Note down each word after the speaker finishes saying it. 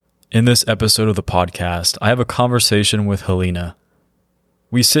In this episode of the podcast, I have a conversation with Helena.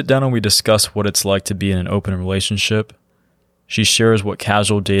 We sit down and we discuss what it's like to be in an open relationship. She shares what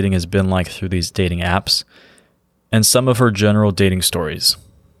casual dating has been like through these dating apps, and some of her general dating stories.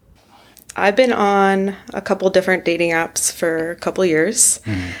 I've been on a couple different dating apps for a couple years.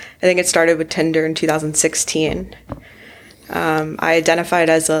 I think it started with Tinder in 2016. I identified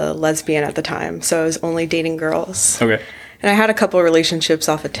as a lesbian at the time, so I was only dating girls. Okay. And I had a couple relationships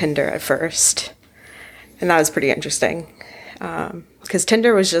off of Tinder at first. And that was pretty interesting. Because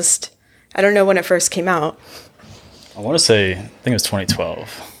Tinder was just, I don't know when it first came out. I want to say, I think it was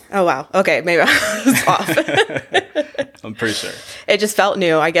 2012. Oh, wow. Okay, maybe I was off. I'm pretty sure. It just felt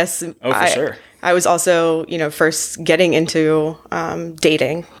new, I guess. Oh, for sure. I was also, first getting into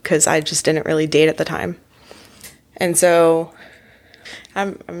dating because I just didn't really date at the time. And so I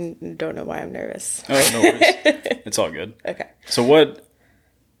don't know why I'm nervous. Oh, no worries. It's all good. Okay. So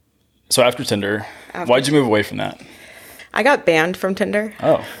after Tinder, why'd you move away from that? I got banned from Tinder.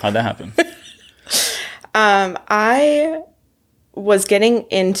 Oh, how'd that happen? I was getting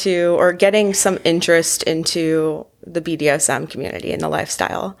into or getting some interest into the BDSM community and the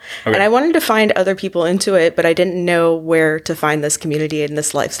lifestyle. Okay. And I wanted to find other people into it, but I didn't know where to find this community and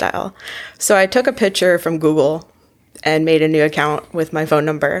this lifestyle. So I took a picture from Google and made a new account with my phone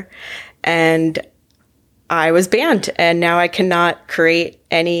number. And I was banned. And now I cannot create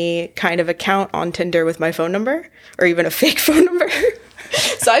any kind of account on Tinder with my phone number or even a fake phone number.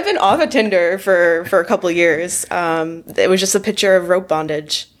 So I've been off of Tinder for a couple of years. It was just a picture of rope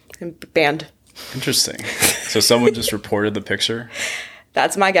bondage and banned. Interesting. So someone just reported the picture?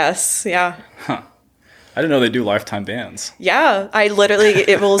 That's my guess. Yeah. Huh. I didn't know they do lifetime bans. Yeah.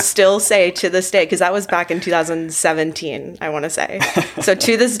 it will still say to this day, because that was back in 2017, I want to say. So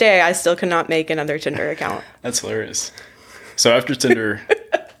to this day, I still cannot make another Tinder account. That's hilarious. So after Tinder,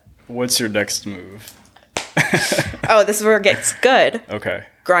 what's your next move? Oh, this is where it gets good. Okay.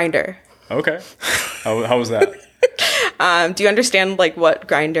 Grindr. Okay. How was that? Do you understand what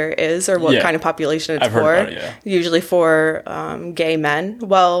Grindr is or what kind of population it's I've for? heard about it, yeah. Usually for gay men.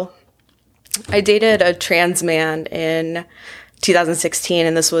 Well, I dated a trans man in 2016,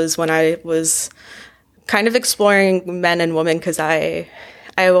 and this was when I was kind of exploring men and women because I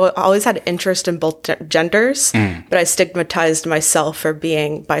always had interest in both genders, but I stigmatized myself for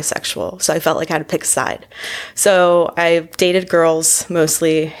being bisexual. So I felt like I had to pick a side. So I dated girls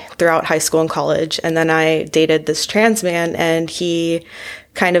mostly throughout high school and college. And then I dated this trans man, and he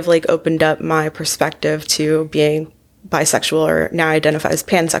kind of opened up my perspective to being bisexual, or now I identify as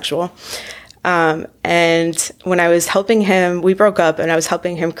pansexual. And when I was helping him, we broke up, and I was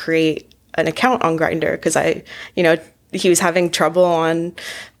helping him create an account on Grindr because he was having trouble on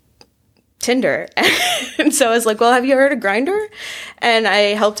Tinder. And so I was like, well, have you heard of Grindr? And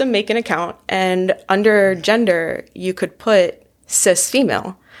I helped him make an account. And under gender, you could put cis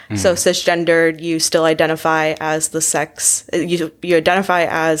female. So cisgendered, you still identify as the sex, you identify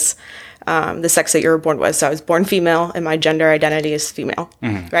as the sex that you were born with. So I was born female and my gender identity is female,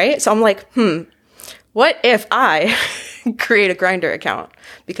 right? So I'm like, what if I create a Grindr account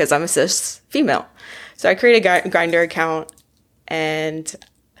because I'm a cis female? So I created a Grindr account, and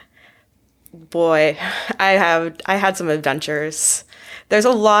boy, I had some adventures. There's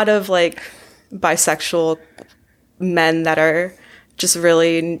a lot of bisexual men that are just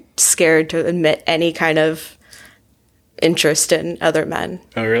really scared to admit any kind of interest in other men.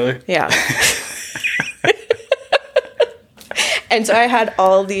 Oh, really? Yeah. And so I had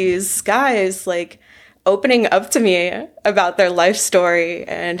all these guys opening up to me about their life story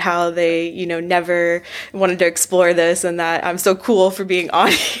and how they, never wanted to explore this and that I'm so cool for being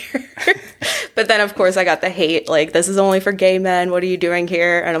on here. But then, of course, I got the hate, this is only for gay men. What are you doing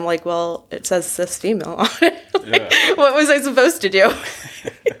here? And I'm like, well, it says cis female on it. Yeah. What was I supposed to do?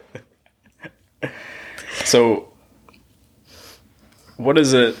 So what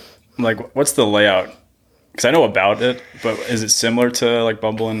is it, what's the layout? Because I know about it, but is it similar to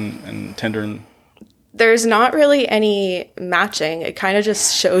Bumble and Tinder and... There's not really any matching. It kind of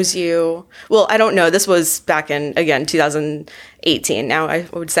just shows you, well, I don't know. This was back in, again, 2018 now, I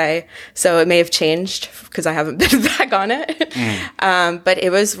would say. So it may have changed because I haven't been back on it. But it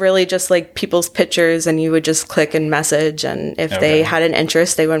was really just people's pictures, and you would just click and message. And if they had an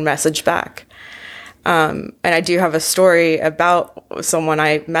interest, they would message back. And I do have a story about someone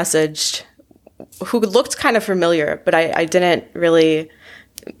I messaged who looked kind of familiar, but I didn't really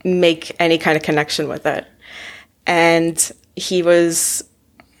make any kind of connection with it. And he was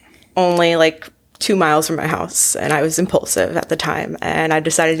only 2 miles from my house, and I was impulsive at the time, and I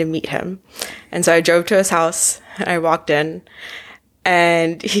decided to meet him. And so I drove to his house, and I walked in,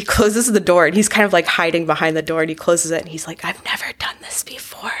 And he closes the door, and he's kind of like hiding behind the door, and he closes it, and he's like, I've never done this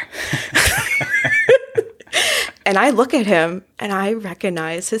before. And I look at him, and I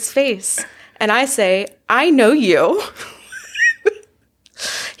recognize his face. And I say, I know you.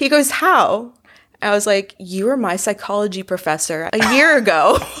 He goes, how? I was like, you were my psychology professor a year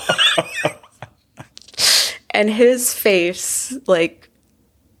ago. And his face, like,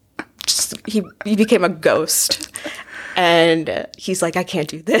 just, he became a ghost. And he's like, I can't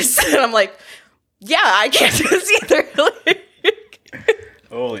do this. And I'm like, yeah, I can't do this either.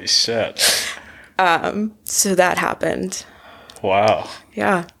 Holy shit. So that happened. Wow.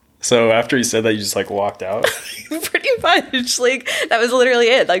 Yeah. So after he said that, you just like walked out? Pretty much. Like, that was literally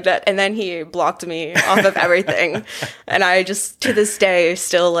it. Like that. And then he blocked me off of everything. And I just, to this day,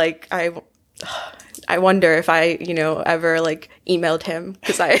 still like, I wonder if I, ever like emailed him,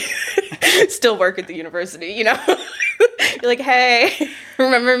 because I still work at the university, You're like, hey,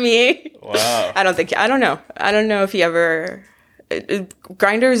 remember me? Wow. I don't know. I don't know if he ever.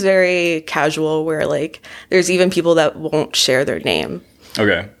 Grindr is very casual, where like there's even people that won't share their name.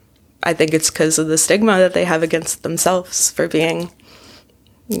 Okay. I think it's because of the stigma that they have against themselves for being,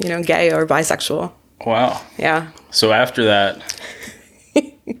 gay or bisexual. Wow. Yeah. So after that,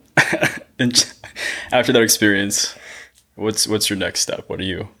 after that experience, what's your next step? What are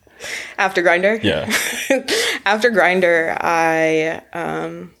you? After Grindr? Yeah. After Grindr, I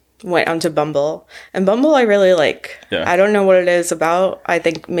went onto Bumble. And Bumble I really like. Yeah. I don't know what it is about. I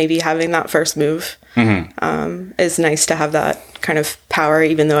think maybe having that first move is nice to have that kind of power,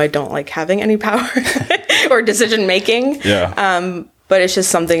 even though I don't like having any power or decision making. Yeah. But it's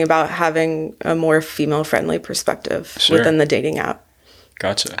just something about having a more female-friendly perspective within the dating app.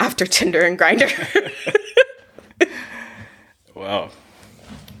 Gotcha. After Tinder and Grindr. Wow.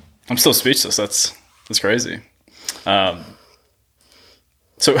 I'm still speechless. That's crazy.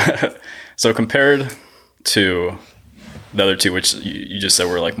 So compared to the other two, which you just said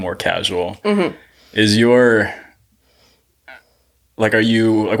were like more casual, is your, like, what are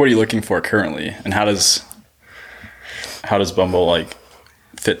you looking for currently? And how does Bumble like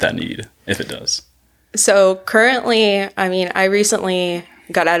fit that need, if it does? So currently, I recently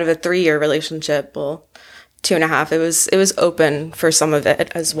got out of a 3-year relationship. Well, 2.5. It was open for some of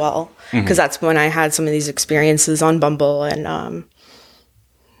it as well, because that's when I had some of these experiences on Bumble, and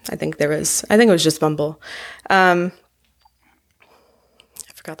I think it was just Bumble. I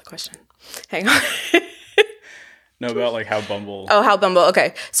forgot the question. Hang on. No, about like how Bumble. Oh, how Bumble.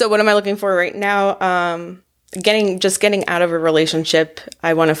 Okay. So what am I looking for right now? Getting out of a relationship.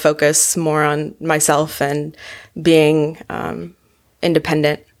 I want to focus more on myself and being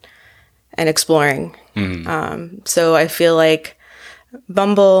independent and exploring. So I feel like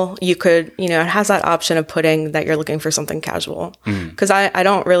Bumble, you could, it has that option of putting that you're looking for something casual, because I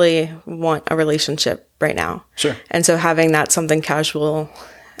don't really want a relationship right now. Sure. And so having that something casual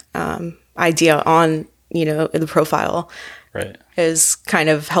idea on, the profile Right. is kind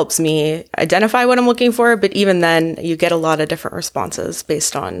of helps me identify what I'm looking for. But even then, you get a lot of different responses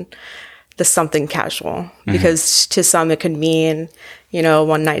based on the something casual, because to some it could mean, a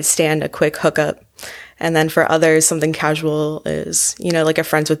one night stand, a quick hookup. And then for others, something casual is, like a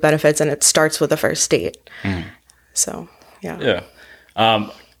friends with benefits, and it starts with a first date. So, yeah. Yeah.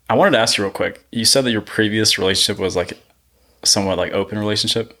 I wanted to ask you real quick. You said that your previous relationship was like somewhat like open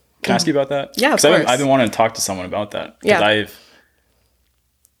relationship. Can I ask you about that? Yeah, of course. I've been wanting to talk to someone about that. Yeah. I've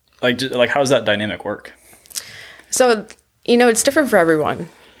like, how does that dynamic work? So, it's different for everyone.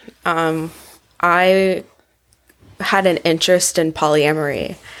 I had an interest in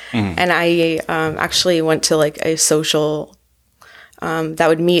polyamory, and I actually went to like a social that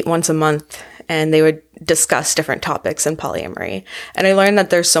would meet once a month, and they would discuss different topics in polyamory. And I learned that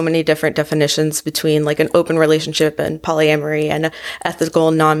there's so many different definitions between like an open relationship and polyamory and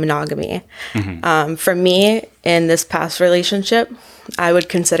ethical non-monogamy. For me, in this past relationship, I would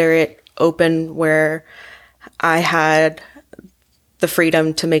consider it open, where I had the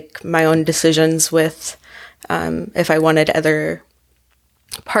freedom to make my own decisions with if I wanted other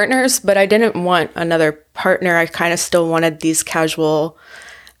partners, but I didn't want another partner. I kind of still wanted these casual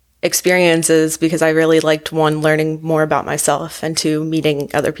experiences, because I really liked, one, learning more about myself, and two, meeting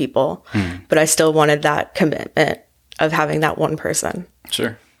other people. But I still wanted that commitment of having that one person.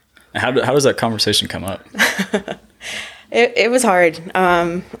 Sure. And how does that conversation come up? It was hard.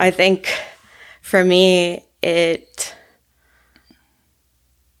 I think for me,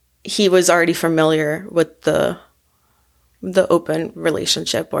 he was already familiar with the open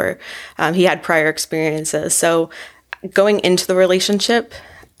relationship, or he had prior experiences. So going into the relationship,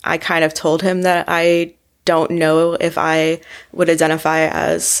 I kind of told him that I don't know if I would identify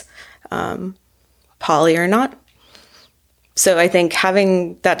as poly or not. So I think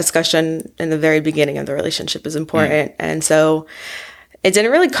having that discussion in the very beginning of the relationship is important. And so it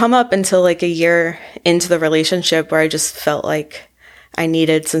didn't really come up until like a year into the relationship where I just felt like I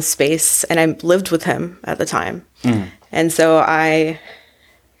needed some space, and I lived with him at the time. And so I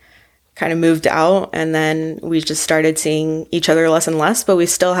kind of moved out, and then we just started seeing each other less and less, but we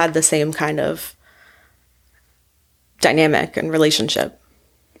still had the same kind of dynamic and relationship.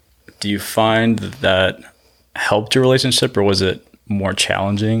 Do you find that helped your relationship, or was it more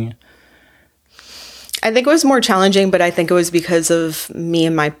challenging? I think it was more challenging, but I think it was because of me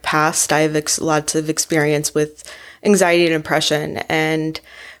and my past. I have lots of experience with anxiety and depression, and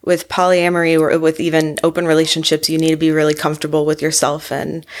with polyamory or with even open relationships, you need to be really comfortable with yourself.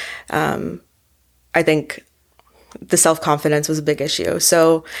 And I think the self-confidence was a big issue.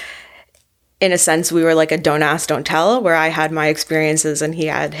 So in a sense, we were like a don't ask, don't tell, where I had my experiences and he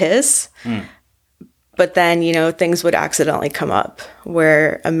had his. But then, you know, things would accidentally come up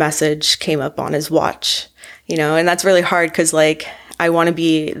where a message came up on his watch, you know, and that's really hard because, like, I want to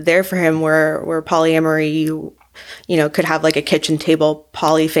be there for him where polyamory, you know, could have like a kitchen table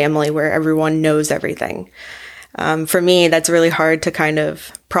poly family where everyone knows everything. For me, that's really hard to kind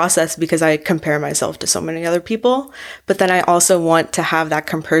of process because I compare myself to so many other people. But then I also want to have that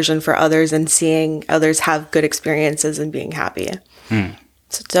compersion for others and seeing others have good experiences and being happy.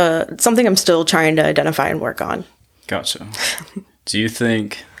 So it's something I'm still trying to identify and work on. Gotcha. Do you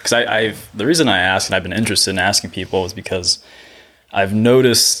think, because the reason I ask and I've been interested in asking people is because I've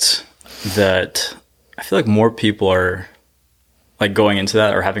noticed that I feel like more people are like going into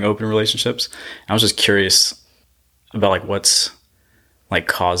that or having open relationships. And I was just curious about like what's like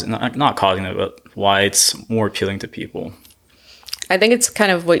causing, not causing it, but why it's more appealing to people. I think it's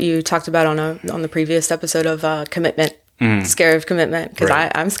kind of what you talked about on the previous episode of commitment. Scared of commitment, because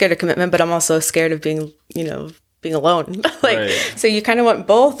Right. I'm scared of commitment, but I'm also scared of being alone. Like, Right. So you kind of want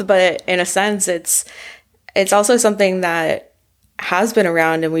both, but in a sense, it's also something that has been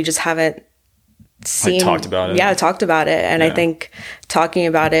around, and we just haven't seen. Like talked about it. Yeah, talked about it, and I think talking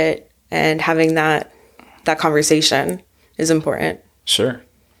about it and having that conversation is important. Sure.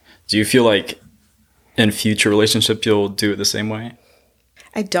 Do you feel like in future relationships you'll do it the same way?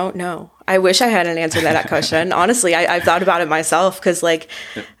 I don't know. I wish I had an answer to that question. Honestly, I've thought about it myself because, like,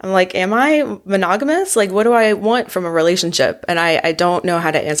 I'm like, am I monogamous? Like, what do I want from a relationship? And I don't know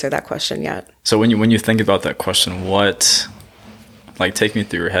how to answer that question yet. So when you think about that question, what, like, take me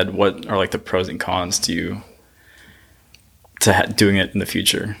through your head, what are like the pros and cons to doing it in the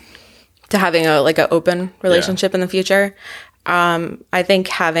future? To having an open relationship in the future, I think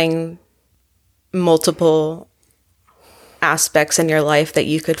having multiple aspects in your life that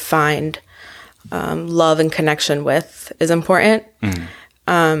you could find love and connection with is important.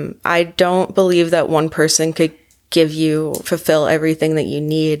 I don't believe that one person could fulfill everything that you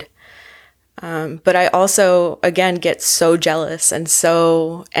need. But I also, again, get so jealous and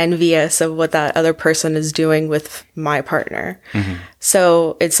so envious of what that other person is doing with my partner.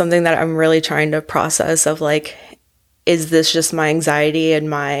 So it's something that I'm really trying to process of, like, is this just my anxiety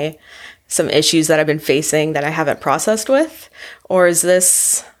and some issues that I've been facing that I haven't processed with? Or is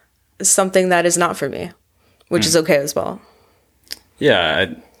this something that is not for me, which is okay as well?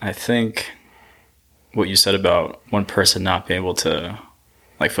 Yeah, I think what you said about one person not being able to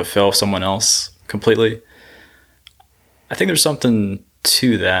like fulfill someone else completely, I think there's something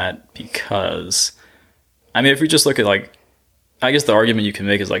to that because, I mean, if we just look at like, I guess the argument you can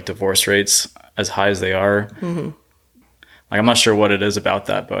make is like divorce rates as high as they are. Like, I'm not sure what it is about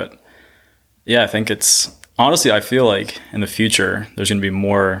that, but yeah, I think honestly, I feel like in the future, there's going to be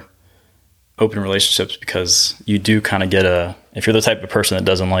more open relationships because you do kind of if you're the type of person that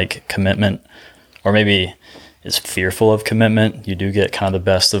doesn't like commitment or maybe is fearful of commitment, you do get kind of the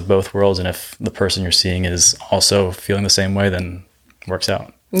best of both worlds. And if the person you're seeing is also feeling the same way, then it works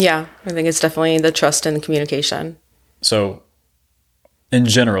out. Yeah, I think it's definitely the trust and the communication. So in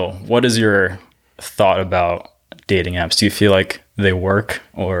general, what is your thought about dating apps? Do you feel like they work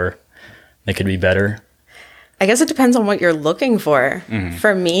or they could be better? I guess it depends on what you're looking for.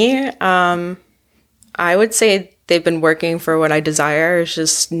 For me, I would say they've been working for what I desire. It's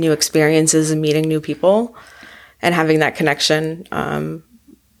just new experiences and meeting new people and having that connection.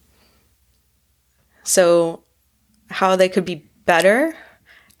 So how they could be better,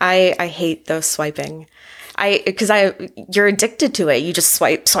 I hate those swiping. Because you're addicted to it. You just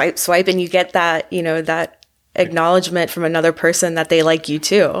swipe, and you get that, that acknowledgement from another person that they like you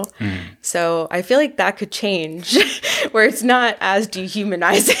too. So I feel like that could change where it's not as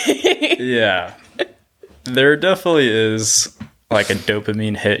dehumanizing. Yeah. There definitely is like a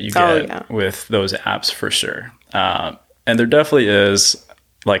dopamine hit you get with those apps for sure. And there definitely is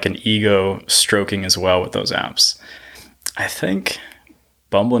like an ego stroking as well with those apps. I think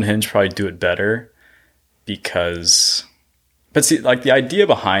Bumble and Hinge probably do it better but see, like the idea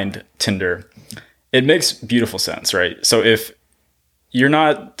behind Tinder, it makes beautiful sense, right? So if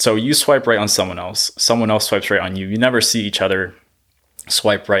you swipe right on someone else swipes right on you. You never see each other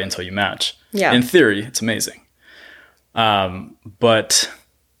swipe right until you match. Yeah. In theory, it's amazing. But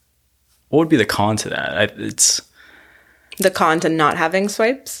what would be the con to that? It's the con to not having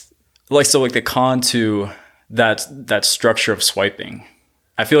swipes? Like the con to that structure of swiping.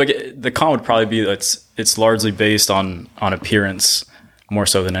 I feel like the con would probably be that it's largely based on appearance more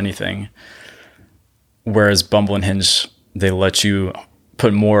so than anything. Whereas Bumble and Hinge, they let you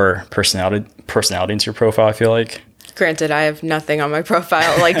put more personality into your profile, I feel like. Granted, I have nothing on my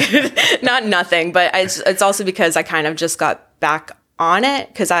profile, like not nothing, but it's also because I kind of just got back on it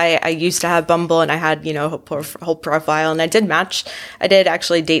because I used to have Bumble and I had, a whole profile and I did match. I did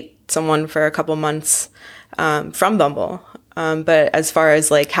actually date someone for a couple months from Bumble. But as far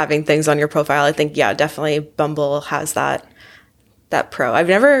as like having things on your profile, I think, yeah, definitely Bumble has that pro.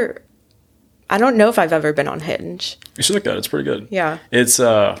 I don't know if I've ever been on Hinge. You should look at it. It's pretty good. Yeah.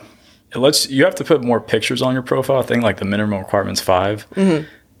 You have to put more pictures on your profile. I think like the minimum requirement's 5. Mm-hmm.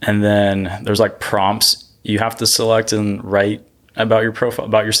 And then there's like prompts you have to select and write about your profile,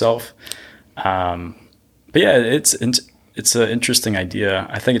 about yourself. But yeah, it's an interesting idea.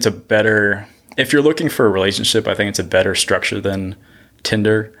 I think if you're looking for a relationship, I think it's a better structure than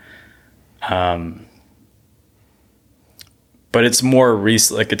Tinder. But it's more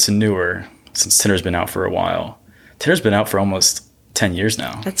recent, like it's newer since Tinder's been out for a while. Tinder's been out for almost 10 years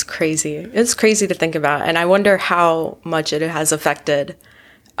now. That's crazy. It's crazy to think about. And I wonder how much it has affected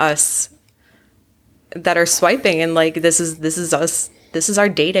us that are swiping. And like, this is us. This is our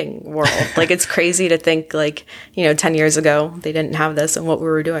dating world. Like, it's crazy to think like, 10 years ago, they didn't have this and what we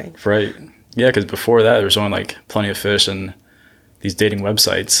were doing. Right. Yeah. Because before that, there was only like Plenty of Fish and these dating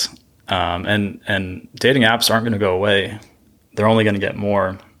websites. And dating apps aren't going to go away. They're only going to get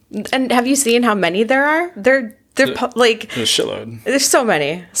more. And have you seen how many there are? There's a shitload. There's so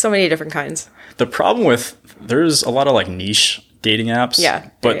many different kinds. The problem there's a lot of like niche dating apps. Yeah.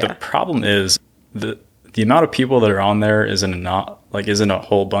 But the problem is the amount of people that are on there isn't a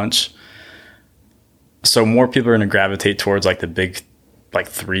whole bunch. So more people are going to gravitate towards like the big, like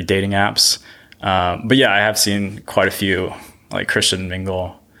 3 dating apps. But yeah, I have seen quite a few like Christian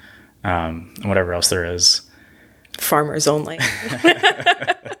Mingle, and whatever else there is. Farmers only.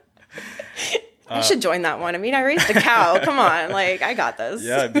 I should join that one. I mean, I raised a cow. Come on. Like, I got this.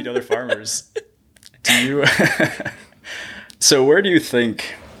 Yeah, beat other farmers. So where do you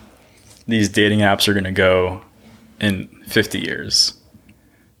think these dating apps are going to go in 50 years?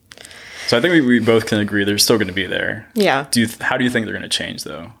 So I think we both can agree they're still going to be there. Yeah. How do you think they're going to change,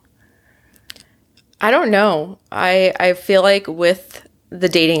 though? I don't know. I feel like with the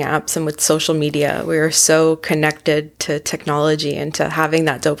dating apps and with social media, we are so connected to technology and to having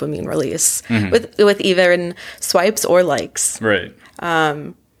that dopamine release with even swipes or likes. Right.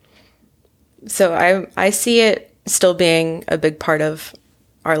 So I see it still being a big part of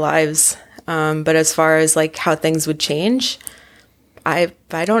our lives. But as far as like how things would change, I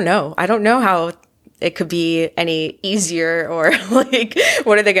don't know. I don't know how it could be any easier or like,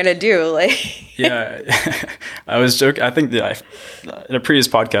 what are they going to do? Like, yeah, I was joking. I think in a previous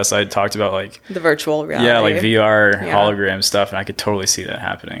podcast, I had talked about like the virtual reality. Yeah. Like VR hologram stuff. And I could totally see that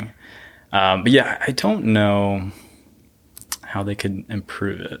happening. But yeah, I don't know how they could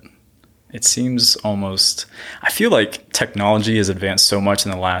improve it. It seems I feel like technology has advanced so much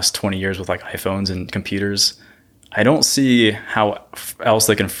in the last 20 years with like iPhones and computers. I don't see how else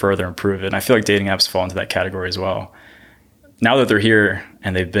they can further improve it. And I feel like dating apps fall into that category as well. Now that they're here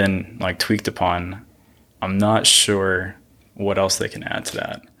and they've been like tweaked upon, I'm not sure what else they can add to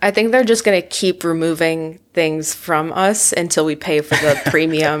that. I think they're just going to keep removing things from us until we pay for the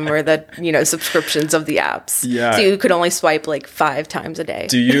premium or the, subscriptions of the apps. Yeah. So you could only swipe like 5 times a day.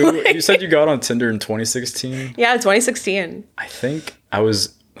 You said you got on Tinder in 2016? Yeah, 2016. I think I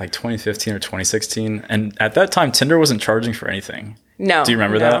was like 2015 or 2016. And at that time, Tinder wasn't charging for anything. No. Do you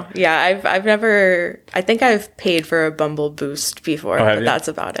remember that? Yeah, I've never, I think I've paid for a Bumble Boost before, but that's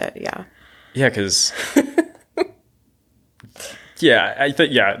about it. Yeah. Yeah, because... Yeah,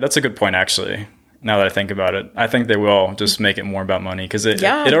 that's a good point, actually, now that I think about it. I think they will just make it more about money, because it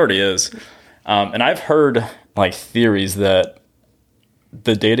already is. And I've heard, like, theories that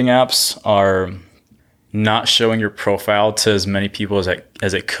the dating apps are not showing your profile to as many people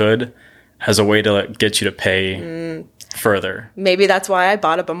as it could, as a way to like, get you to pay further. Maybe that's why I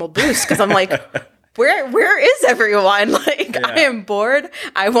bought a Bumble Boost, because I'm like, where is everyone? Like, I am bored.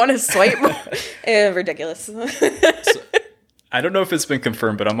 I want to swipe. Ridiculous. I don't know if it's been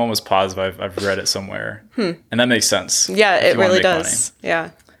confirmed, but I'm almost positive I've read it somewhere. And that makes sense. Yeah, it really does. Money. Yeah.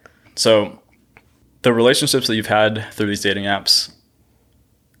 So the relationships that you've had through these dating apps,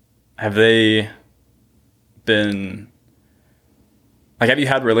 have they been, like, have you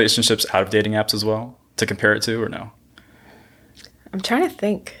had relationships out of dating apps as well to compare it to, or no? I'm trying to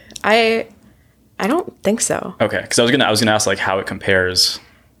think. I don't think so. Okay, because I was gonna ask like how it compares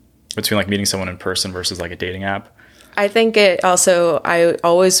between like meeting someone in person versus like a dating app. I think I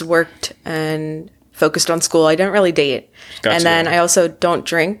always worked and focused on school. I didn't really date. Gotcha. And then I also don't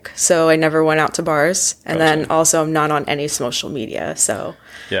drink, so I never went out to bars. And then also I'm not on any social media, so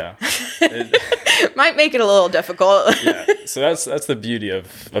yeah, it might make it a little difficult. Yeah, so that's the beauty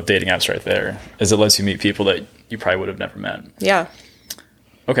of dating apps right there, is it lets you meet people that you probably would have never met. Yeah.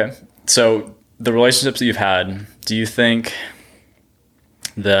 Okay, so the relationships that you've had, do you think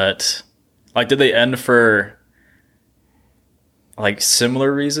that, like, did they end for like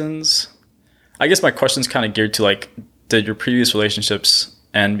similar reasons? I guess my question's kind of geared to like, did your previous relationships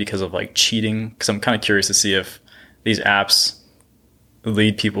end because of like cheating? Because I'm kind of curious to see if these apps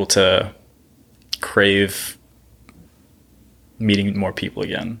lead people to crave meeting more people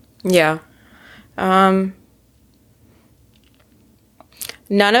again. Yeah. None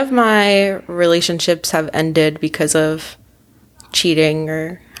of my relationships have ended because of cheating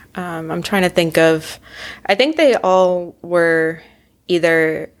or I'm trying to think of, I think they all were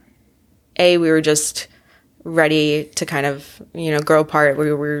either we were just ready to kind of, grow apart.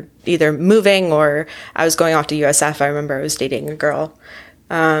 We were either moving or I was going off to USF. I remember I was dating a girl.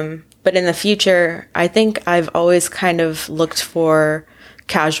 But in the future, I think I've always kind of looked for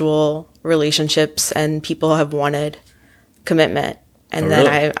casual relationships and people have wanted commitment. And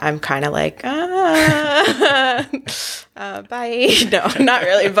then I'm kind of like, bye. No, not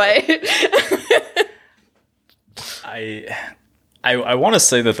really, but I want to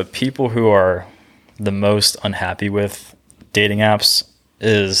say that the people who are the most unhappy with dating apps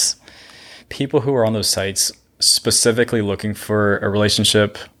is people who are on those sites specifically looking for a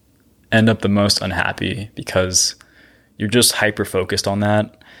relationship end up the most unhappy because you're just hyper focused on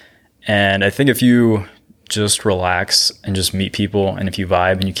that. And I think if you just relax and just meet people, and if you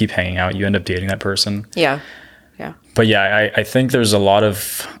vibe and you keep hanging out, you end up dating that person. Yeah. But yeah, I think there's a lot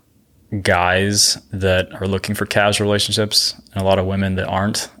of guys that are looking for casual relationships and a lot of women that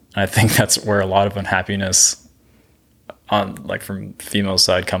aren't. And I think that's where a lot of unhappiness on like from female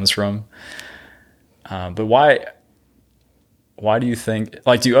side comes from. But why do you think,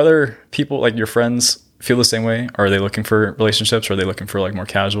 like, do other people, like your friends, feel the same way? Are they looking for relationships, or are they looking for like more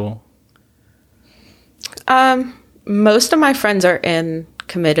casual? Most of my friends are in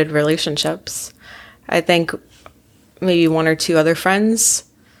committed relationships. I think maybe one or two other friends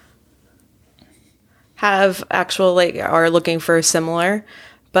have are looking for similar,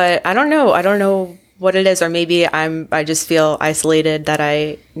 but I don't know what it is, or maybe I just feel isolated that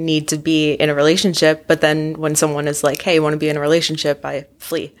I need to be in a relationship. But then when someone is like, hey, you want to be in a relationship, I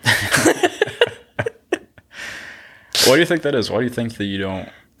flee. Why do you think that is? Why do you think that you don't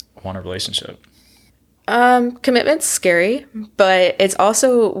want a relationship? Commitment's scary, but it's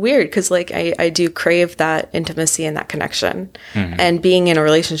also weird because like I do crave that intimacy and that connection. Mm-hmm. And being in a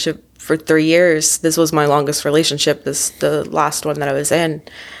relationship for 3 years, this was my longest relationship, the last one that I was in.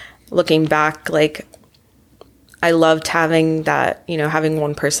 Looking back, like I loved having that, having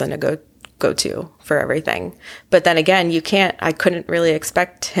one person to go to for everything. But then again, I couldn't really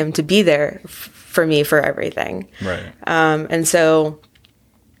expect him to be there for me for everything. Right. And so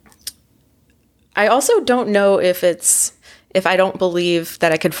I also don't know if I don't believe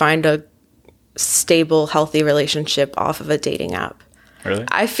that I could find a stable, healthy relationship off of a dating app. Really?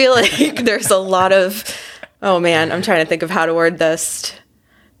 I feel like there's a lot of, oh man, I'm trying to think of how to word this.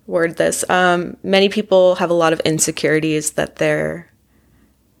 Many people have a lot of insecurities that they're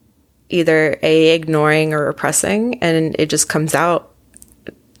either ignoring or repressing, and it just comes out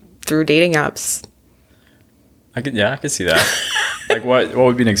through dating apps. I could see that. Like what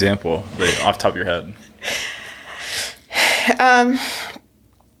would be an example, like, off the top of your head?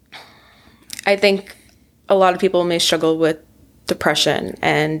 I think a lot of people may struggle with depression,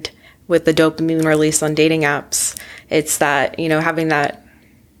 and with the dopamine release on dating apps, it's that, having that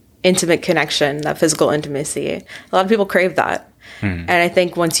intimate connection, that physical intimacy. A lot of people crave that. And I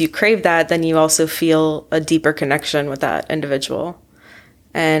think once you crave that, then you also feel a deeper connection with that individual.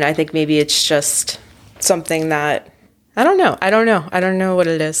 And I think maybe it's just something that, I don't know what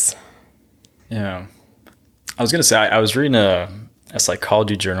it is. Yeah. I was going to say, I was reading a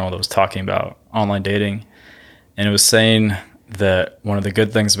psychology journal that was talking about online dating, and it was saying that one of the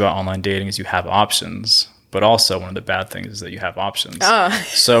good things about online dating is you have options, but also one of the bad things is that you have options.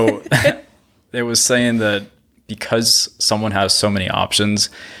 So it was saying that because someone has so many options,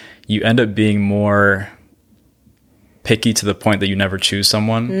 you end up being more picky to the point that you never choose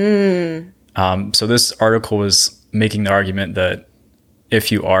someone. So this article was making the argument that if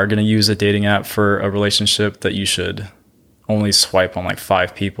you are going to use a dating app for a relationship, that you should only swipe on like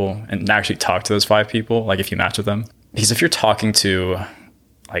 5 people and actually talk to those 5 people, like if you match with them. Because if you're talking to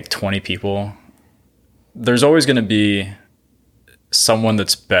like 20 people, there's always going to be someone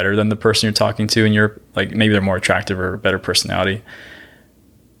that's better than the person you're talking to, and you're like, maybe they're more attractive or better personality.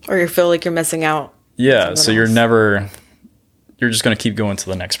 Or you feel like you're missing out. Yeah, so you're just going to keep going to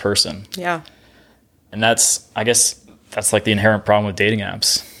the next person. Yeah. And I guess that's like the inherent problem with dating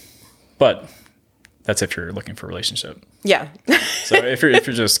apps. But that's if you're looking for a relationship. Yeah. So if you're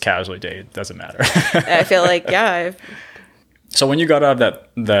just casually dating, it doesn't matter. I feel like, yeah. So when you got out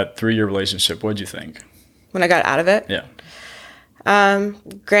of that 3-year relationship, what did you think? When I got out of it? Yeah.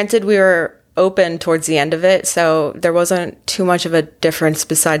 Granted, we were open towards the end of it, so there wasn't too much of a difference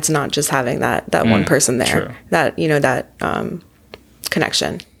besides not just having that one person there. True. That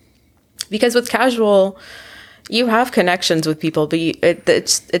connection. Because with casual, you have connections with people, but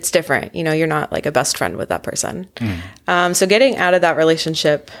it's different. You're not like a best friend with that person. So getting out of that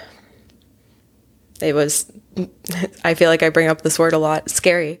relationship, it was, I feel like I bring up this word a lot,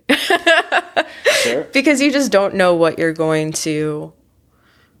 scary. Sure. Because you just don't know what you're going to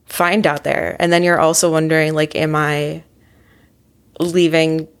find out there. And then you're also wondering, like, am I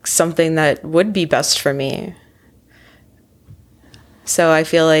leaving something that would be best for me? So I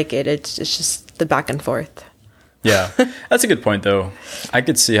feel like it's just the back and forth. Yeah, that's a good point, though. I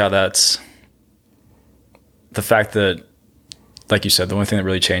could see how that's the fact that, like you said, the only thing that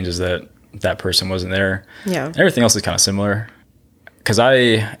really changed is that person wasn't there. Yeah. And everything else is kind of similar. Because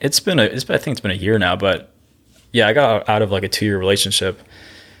I think it's been a year now, but yeah, I got out of like a 2-year relationship,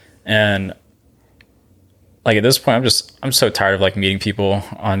 and like at this point, I'm so tired of like meeting people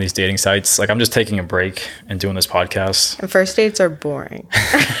on these dating sites. Like I'm just taking a break and doing this podcast. And first dates are boring.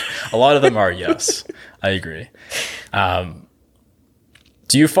 A lot of them are, yes. I agree.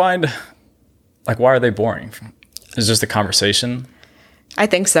 Do you find, like, why are they boring? Is it just a conversation? I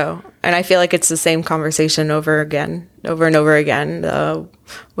think so. And I feel like it's the same conversation over and over again.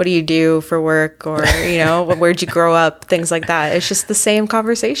 What do you do for work? Or, where'd you grow up? Things like that. It's just the same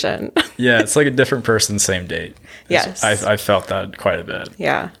conversation. Yeah, it's like a different person, same date. Yes. I felt that quite a bit.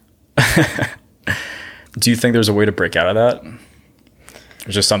 Yeah. Do you think there's a way to break out of that?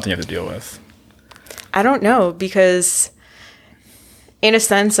 Or just something you have to deal with? I don't know, because in a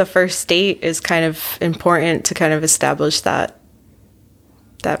sense, a first date is kind of important to kind of establish that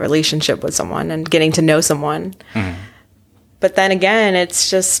relationship with someone and getting to know someone. Mm-hmm. But then again, it's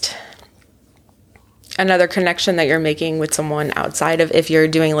just another connection that you're making with someone outside of if you're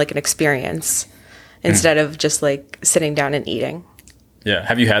doing like an experience instead of just like sitting down and eating. Yeah.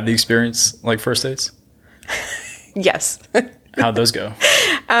 Have you had the experience like first dates? Yes. How'd those go?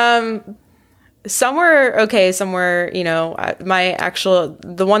 Some were okay. Some were,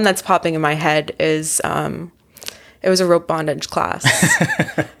 the one that's popping in my head is, it was a rope bondage class,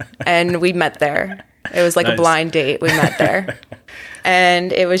 and we met there. It was like nice. A blind date. We met there,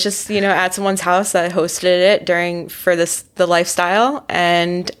 and it was just at someone's house that hosted it the lifestyle,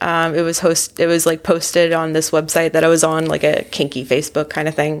 and it was like posted on this website that I was on, like a kinky Facebook kind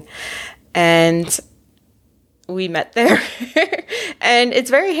of thing, and we met there. And it's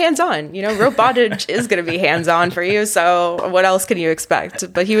very hands-on. Rope bondage is going to be hands-on for you, so what else can you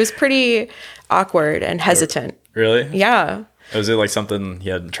expect? But he was pretty awkward and hesitant. Really? Yeah. Was it like something he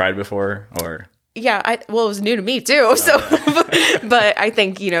hadn't tried before, or? Yeah, it was new to me too. So, but I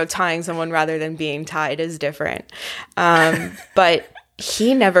think tying someone rather than being tied is different. But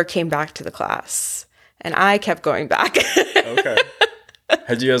he never came back to the class, and I kept going back. Okay.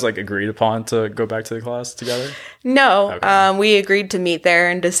 Had you guys like agreed upon to go back to the class together? No, okay. We agreed to meet there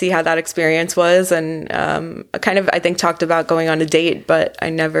and to see how that experience was, and kind of I think talked about going on a date, but I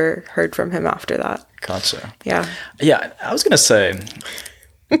never heard from him after that. Gotcha. Yeah. Yeah, I was gonna say,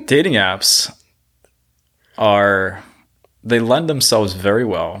 dating apps they lend themselves very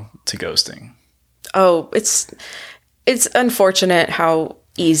well to ghosting. Oh, it's unfortunate how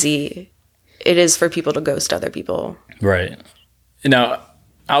easy it is for people to ghost other people. Right.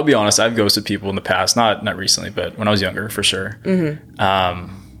 I'll be honest, I've ghosted people in the past, not recently, but when I was younger, for sure. Mm-hmm.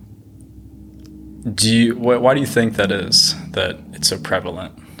 Why do you think that is, that it's so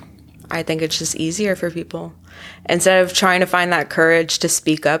prevalent? I think it's just easier for people. Instead of trying to find that courage to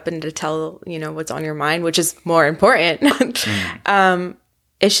speak up and to tell, what's on your mind, which is more important,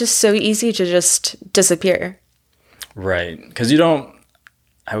 it's just so easy to just disappear. Right. Because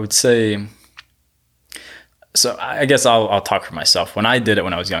I would say, so I guess I'll talk for myself. When I did it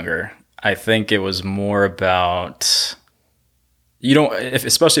when I was younger, I think it was more about,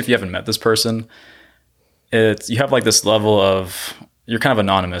 especially if you haven't met this person, you have like this level of, you're kind of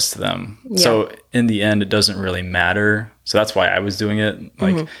anonymous to them. Yeah. So in the end, it doesn't really matter. So that's why I was doing it.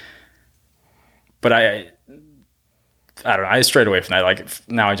 Like, but I don't know. I strayed away from that. Like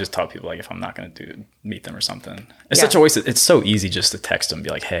now I just tell people like, if I'm not going to meet them or something, it's such a waste. It's so easy just to text them and be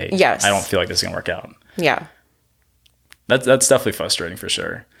like, hey, I don't feel like this is going to work out. Yeah. That's definitely frustrating for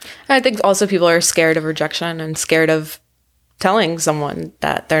sure. And I think also people are scared of rejection and scared of telling someone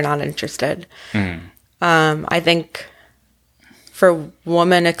that they're not interested. I think for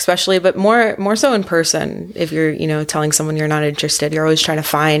women especially, but more so in person, if you're, telling someone you're not interested, you're always trying to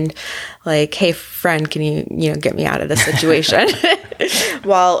find like, hey friend, can you, get me out of this situation?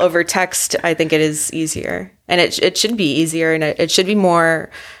 While over text, I think it is easier, and it should be easier, and it should be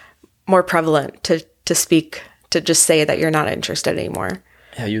more prevalent to speak, to just say that you're not interested anymore.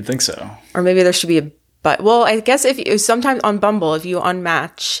 Yeah, you'd think so. Or maybe there should be well, I guess if you sometimes on Bumble, if you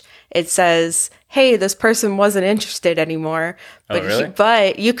unmatch, it says, hey, this person wasn't interested anymore. But, really?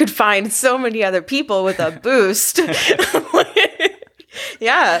 But you could find so many other people with a boost.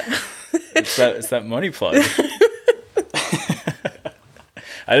 Yeah. It's that money plug.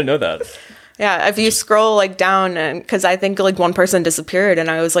 I didn't know that. Yeah, if you scroll like down, and because I think like one person disappeared, and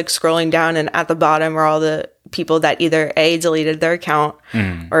I was like scrolling down, and at the bottom were all the people that either A, deleted their account,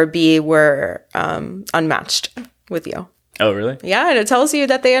 or B, were unmatched with you. Oh, really? Yeah, and it tells you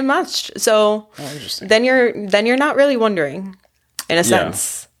that they unmatched. So then you're not really wondering, in a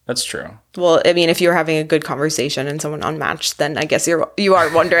sense. That's true. Well, I mean, if you're having a good conversation and someone unmatched, then I guess you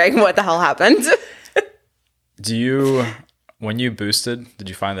are wondering what the hell happened. When you boosted, did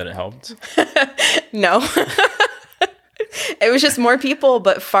you find that it helped? No. It was just more people,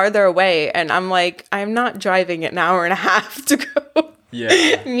 but farther away. And I'm like, I'm not driving an hour and a half to go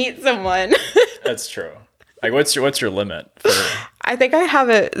meet someone. That's true. Like, what's your limit? I think I have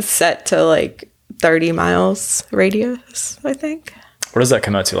it set to like 30 miles radius, I think. What does that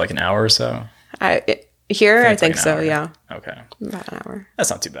come out to, like an hour or so? I think so, yeah. Okay. About an hour. That's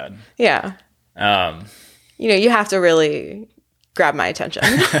not too bad. Yeah. You have to really grab my attention.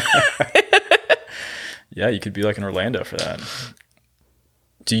 Yeah, you could be like in Orlando for that.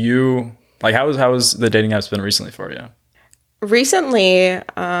 Do you, like, how was the dating apps been recently for you? Recently,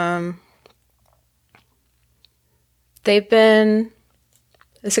 they've been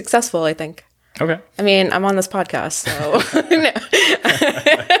successful, I think. Okay. I mean, I'm on this podcast, so.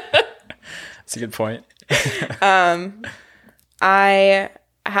 That's a good point. I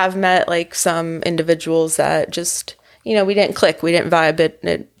have met like some individuals that just, we didn't click, we didn't vibe,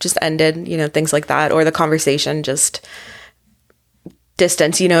 it just ended, things like that. Or the conversation just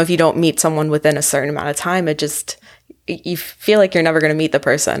distance, if you don't meet someone within a certain amount of time, you feel like you're never going to meet the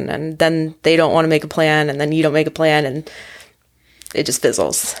person, and then they don't want to make a plan, and then you don't make a plan, and it just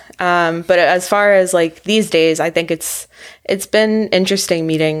fizzles. But as far as like these days, I think it's been interesting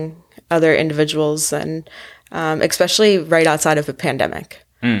meeting other individuals, and especially right outside of a pandemic.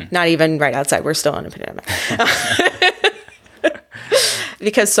 Not even right outside, we're still in a pandemic.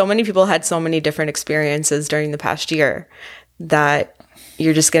 Because so many people had so many different experiences during the past year that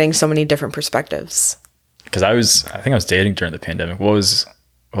you're just getting so many different perspectives. Because I think I was dating during the pandemic. What was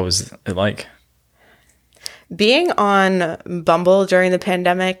it like? Being on Bumble during the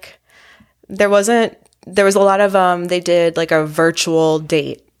pandemic, there was a lot of they did like a virtual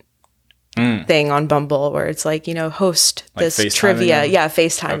date thing on Bumble where it's like, host like this trivia. Yeah,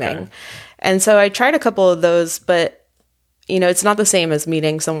 FaceTiming. Okay. And so I tried a couple of those, but it's not the same as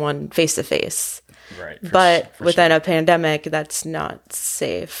meeting someone face to face. Right. But within a pandemic, that's not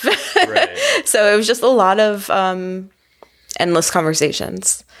safe. Right. So it was just a lot of endless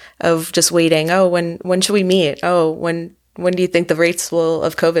conversations of just waiting. Oh, when should we meet? Oh, when do you think the rates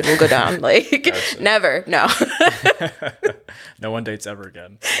of COVID will go down? Like, gotcha. Never. No. No one dates ever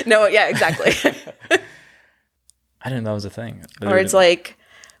again. No. Yeah, exactly. I didn't know that was a thing. Or it's like,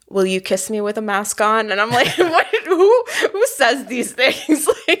 will you kiss me with a mask on? And I'm like, what? Who says these things?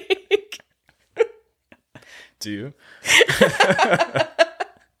 Like, do you?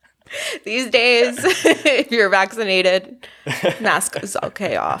 These days, if you're vaccinated, mask is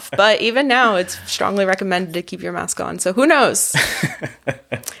okay off. But even now, it's strongly recommended to keep your mask on. So who knows?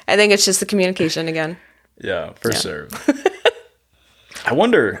 I think it's just the communication again. Yeah, for sure. I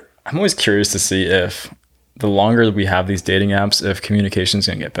wonder, I'm always curious to see if the longer we have these dating apps, if communication's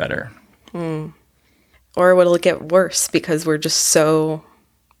going to get better. Or will it get worse because we're just so,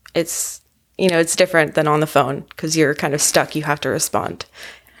 it's different than on the phone because you're kind of stuck. You have to respond.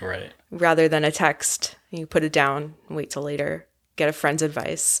 Right. Rather than a text, you put it down and wait till later. Get a friend's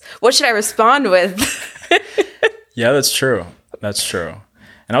advice. What should I respond with? Yeah, that's true. That's true.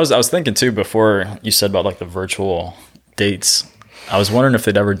 And I was thinking too, before you said about like the virtual dates, I was wondering if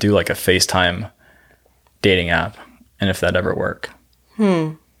they'd ever do like a FaceTime dating app and if that'd ever work.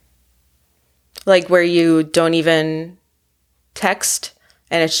 Like where you don't even text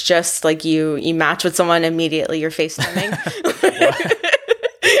and it's just like you match with someone immediately, you're FaceTiming.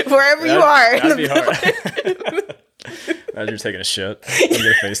 Wherever you are. That'd be hard. Imagine you're taking a shit. You get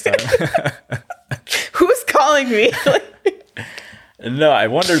a FaceTime. Who's calling me? No, I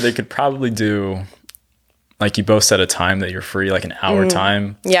wonder they could probably do, like you both set a time that you're free, like an hour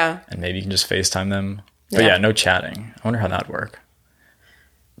time. Yeah. And maybe you can just FaceTime them. But yeah, no chatting. I wonder how that'd work.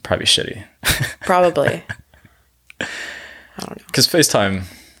 Probably shitty. Probably. I don't know. Because FaceTime,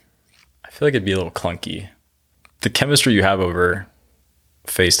 I feel like it'd be a little clunky. The chemistry you have over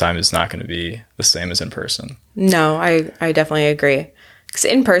FaceTime is not going to be the same as in person. No, I definitely agree. Because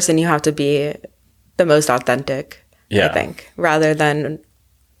in person, you have to be the most authentic, I think, rather than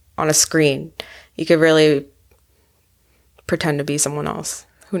on a screen. You could really pretend to be someone else.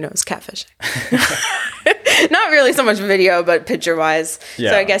 Who knows? Catfishing. Not really so much video, but picture-wise.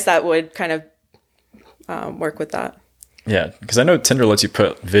 Yeah. So I guess that would kind of work with that. Yeah, because I know Tinder lets you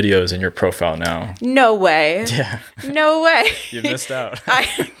put videos in your profile now. No way. Yeah. No way. You missed out.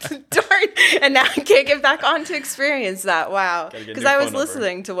 Darn. And now I can't get back on to experience that. Wow. Because I was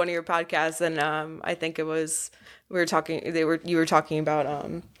listening to one of your podcasts, and I think it was you were talking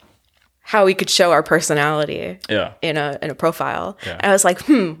about how we could show our personality in a profile. Yeah. And I was like,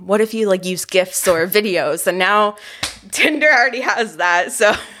 what if you like use GIFs or videos? And now Tinder already has that.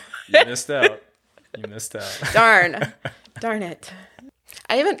 So you missed out. You missed out. Darn it.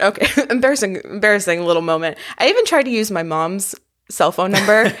 Embarrassing little moment. I even tried to use my mom's cell phone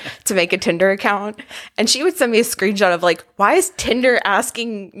number to make a Tinder account. And she would send me a screenshot of like, why is Tinder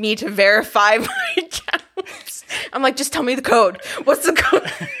asking me to verify my account? I'm like, just tell me the code. What's the code?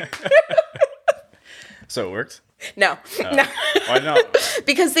 So it worked? No. Why not?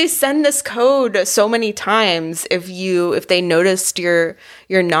 Because they send this code so many times if they noticed you're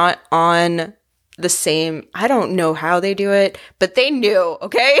not on the same. I don't know how they do it, but they knew,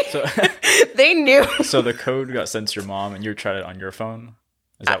 okay? So, they knew. So the code got sent to your mom and you tried it on your phone?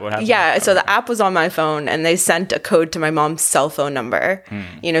 Is that what happened? Yeah, so the app was on my phone and they sent a code to my mom's cell phone number,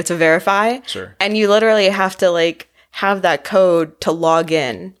 to verify. Sure. And you literally have to like have that code to log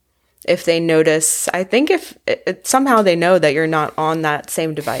in if they notice. I think if somehow they know that you're not on that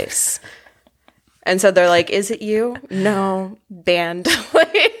same device. And so they're like, is it you? No, banned.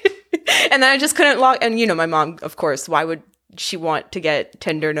 And then I just couldn't log. And my mom, of course, why would she want to get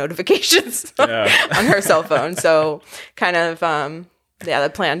Tinder notifications on her cell phone? So kind of,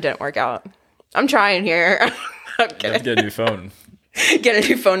 the plan didn't work out. I'm trying here. I'm kidding. You have to get a new phone. Get a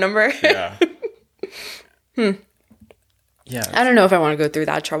new phone number? Yeah. Yeah. I don't know if I want to go through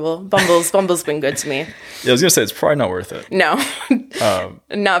that trouble. Bumble's been good to me. Yeah, I was going to say, it's probably not worth it. No.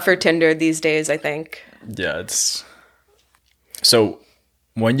 Not for Tinder these days, I think. Yeah, it's... So,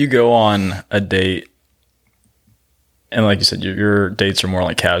 when you go on a date, and like you said, your dates are more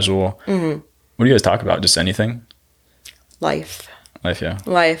like casual, what do you guys talk about? Just anything? Life. Yeah.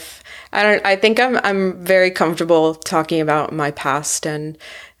 Life. I think I'm very comfortable talking about my past and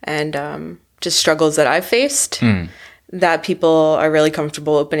just struggles that I've faced that people are really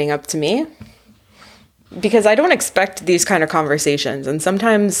comfortable opening up to me, because I don't expect these kind of conversations, and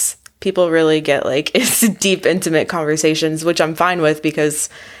sometimes people really get like it's deep, intimate conversations, which I'm fine with because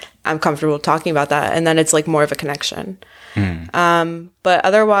I'm comfortable talking about that, and then it's like more of a connection. But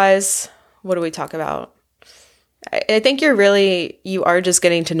otherwise, what do we talk about? I think you are just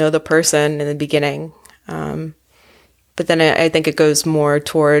getting to know the person in the beginning. But then I think it goes more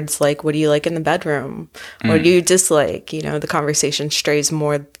towards like, what do you like in the bedroom? What do you dislike? The conversation strays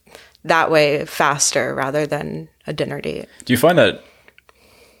more that way faster rather than a dinner date. Do you find that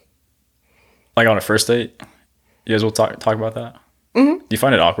like on a first date, you guys will talk about that? Mm-hmm. Do you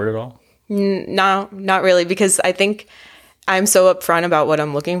find it awkward at all? No, not really, because I think I'm so upfront about what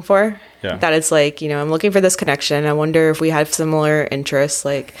I'm looking for that it's like, I'm looking for this connection. I wonder if we have similar interests.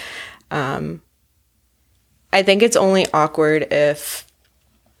 Like, I think it's only awkward if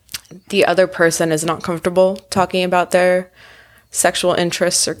the other person is not comfortable talking about their sexual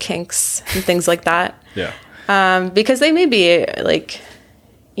interests or kinks and things like that. Yeah. Because they may be like,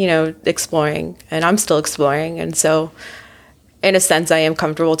 exploring, and I'm still exploring. And so in a sense, I am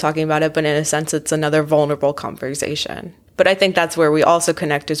comfortable talking about it, but in a sense, it's another vulnerable conversation. But I think that's where we also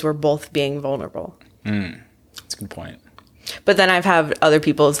connect, is we're both being vulnerable. That's a good point. But then I've had other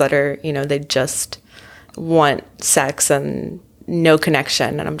people's that are, they just want sex and no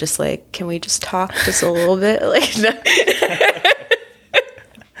connection. And I'm just like, can we just talk just a little bit? Like,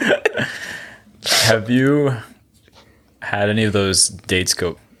 Have you had any of those dates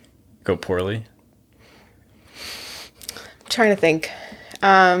go poorly? I'm trying to think.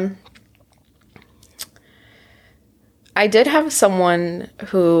 I did have someone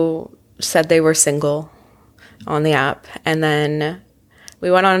who said they were single on the app, and then we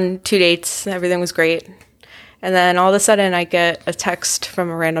went on 2 dates. Everything was great. And then all of a sudden I get a text from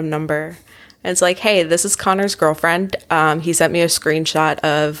a random number, and it's like, hey, this is Connor's girlfriend. He sent me a screenshot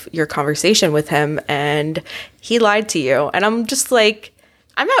of your conversation with him, and he lied to you. And I'm just like,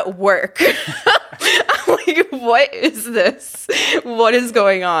 I'm at work. I'm like, what is this? What is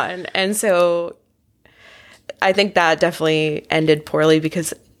going on? And so I think that definitely ended poorly,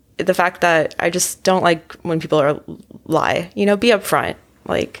 because the fact that I just don't like when people lie, be upfront.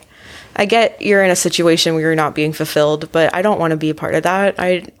 Like, I get you're in a situation where you're not being fulfilled, but I don't want to be a part of that.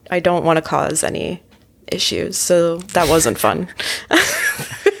 I don't want to cause any issues. So that wasn't fun.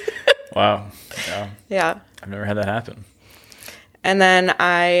 Wow. Yeah. I've never had that happen. And then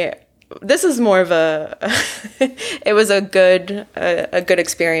this is more of it was a good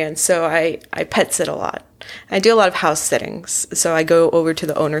experience. So I pet sit a lot. I do a lot of house sittings. So I go over to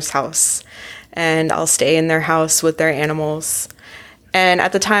the owner's house and I'll stay in their house with their animals. And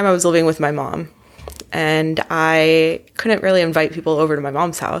at the time I was living with my mom, and I couldn't really invite people over to my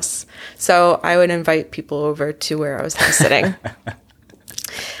mom's house. So I would invite people over to where I was house sitting.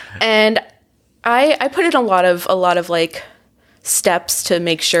 And I put in a lot of like steps to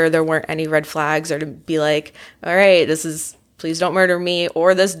make sure there weren't any red flags, or to be like, all right, please don't murder me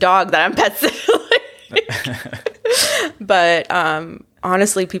or this dog that I'm pet sitting. But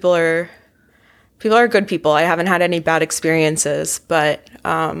honestly, people are good people. I haven't had any bad experiences, but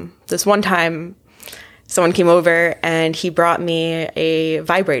this one time someone came over and he brought me a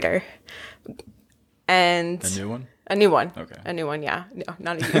vibrator. And a new one? A new one. Okay. A new one, yeah. No,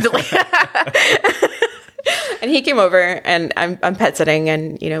 not a And he came over, and I'm pet sitting,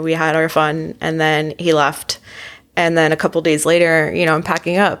 and we had our fun, and then he left. And then a couple days later, I'm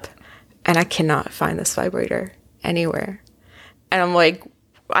packing up, and I cannot find this vibrator anywhere. And I'm like,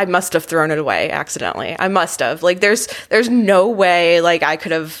 I must have thrown it away accidentally. I must have. Like, there's no way, like, I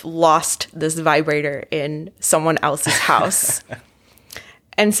could have lost this vibrator in someone else's house.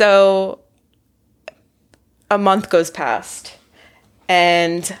 And so a month goes past,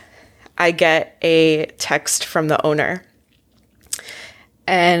 and I get a text from the owner.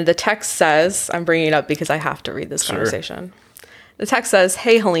 And the text says, I'm bringing it up because I have to read this conversation. The text says,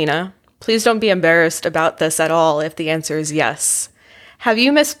 hey, Helena, please don't be embarrassed about this at all if the answer is yes. Have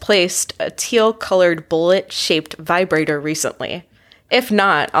you misplaced a teal-colored bullet-shaped vibrator recently? If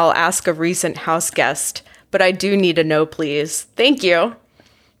not, I'll ask a recent house guest, but I do need to know, please. Thank you.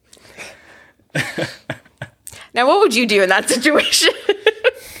 Now, what would you do in that situation?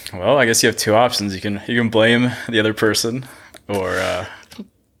 Well, I guess you have two options. You can blame the other person, or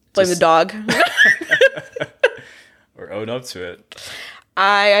blame the dog, or own up to it.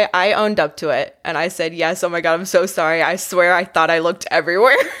 I owned up to it, and I said, yes, oh my God, I'm so sorry. I swear I thought I looked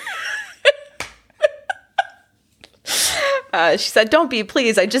everywhere. She said, don't be,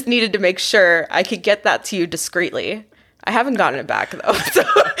 please. I just needed to make sure I could get that to you discreetly. I haven't gotten it back, though. So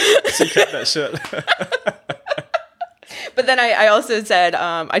you kept that shit. But then I also said,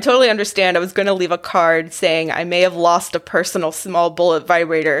 I totally understand. I was going to leave a card saying I may have lost a personal small bullet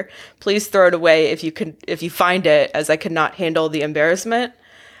vibrator. Please throw it away if you find it, as I could not handle the embarrassment.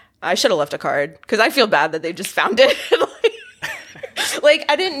 I should have left a card, because I feel bad that they just found it. Like,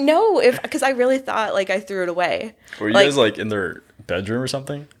 I didn't know because I really thought like I threw it away. Were you guys like in their bedroom or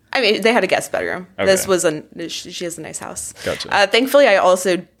something? I mean, they had a guest bedroom. Okay. This was she has a nice house. Gotcha. Thankfully, I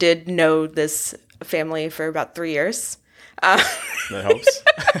also did know this family for about 3 years. That helps.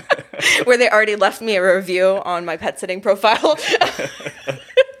 Where they already left me a review on my pet sitting profile.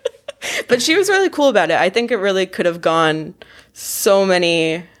 But she was really cool about it. I think it really could have gone so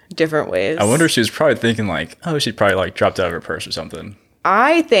many different ways. I wonder if she was probably thinking like, oh, she probably like dropped out of her purse or something.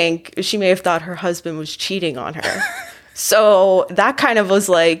 I think she may have thought her husband was cheating on her. So that kind of was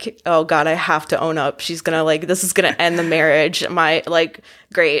like, oh God, I have to own up. She's gonna this is gonna end the marriage.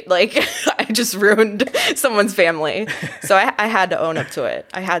 Great. Like, I just ruined someone's family. So I had to own up to it.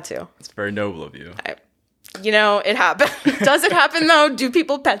 I had to. It's very noble of you. You know, it happened. Does it happen though? Do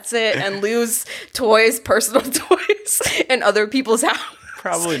people pet sit and lose toys, personal toys, in other people's house?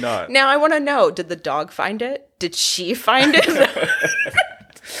 Probably not. Now I want to know, did the dog find it? Did she find it?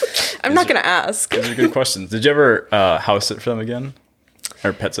 I'm not going to ask. Those are good questions. Did you ever house sit for them again?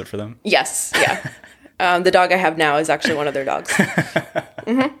 Or pet sit for them? Yes, yeah. The dog I have now is actually one of their dogs.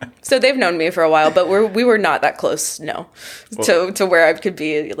 So they've known me for a while, but we were not that close, no. Well, to where I could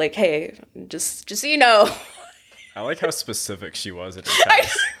be like, hey, just so you know. I like how specific she was at this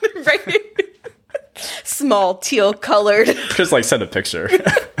house. Right? Small, teal colored. Just like send a picture.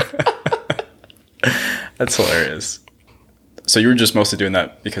 That's hilarious. So you were just mostly doing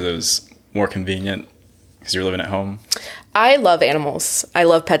that because it was more convenient because you were living at home? I love animals. I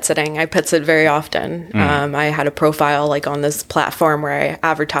love pet sitting. I pet sit very often. I had a profile like on this platform where I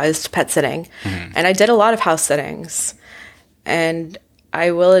advertised pet sitting, and I did a lot of house sittings. And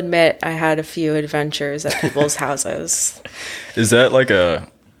I will admit I had a few adventures at people's houses. Is that like a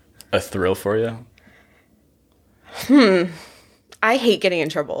thrill for you? I hate getting in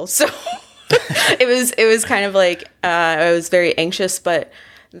trouble, so it was kind of like I was very anxious, but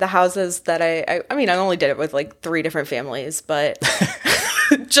the houses that I mean, I only did it with like 3 different families, but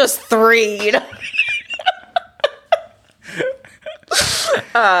just 3, you know?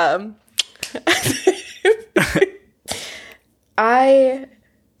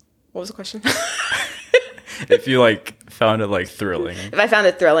 What was the question? If you like found it like thrilling. If I found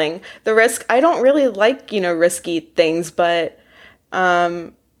it thrilling. The risk, I don't really like, risky things, but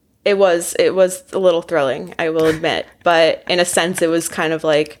it was a little thrilling, I will admit. But in a sense, it was kind of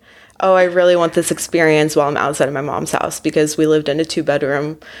like, oh, I really want this experience while I'm outside of my mom's house, because we lived in a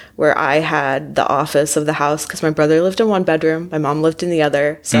 2-bedroom where I had the office of the house because my brother lived in 1 bedroom, my mom lived in the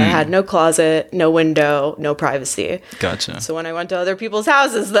other. So I had no closet, no window, no privacy. Gotcha. So when I went to other people's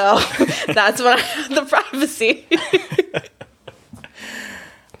houses, though, that's when I had the privacy.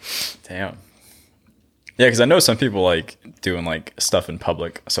 Damn. Yeah, because I know some people like doing like stuff in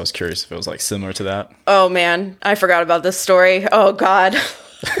public, so I was curious if it was like similar to that. Oh man, I forgot about this story. Oh God.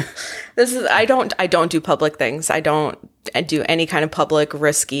 I don't do public things. I don't do any kind of public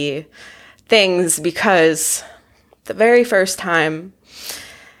risky things, because the very first time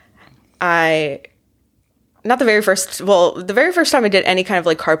the very first time I did any kind of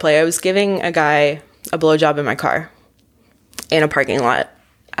like car play, I was giving a guy a blowjob in my car in a parking lot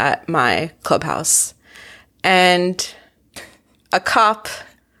at my clubhouse. And a cop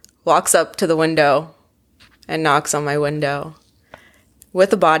walks up to the window and knocks on my window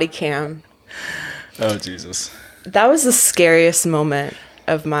with a body cam. Oh, Jesus. That was the scariest moment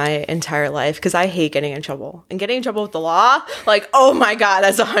of my entire life, because I hate getting in trouble. And getting in trouble with the law, like, oh my God,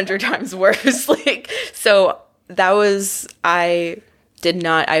 that's 100 times worse. Like, so that was, I've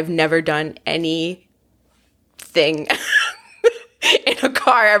never done anything in a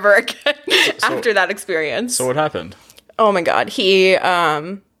car ever again after that experience. So what happened? Oh my God.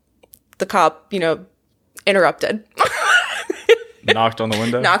 The cop, interrupted. Knocked on the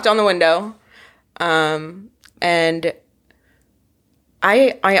window? Knocked on the window. And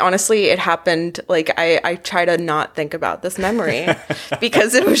I honestly, it happened, like, I try to not think about this memory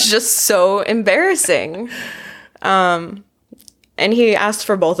because it was just so embarrassing. And he asked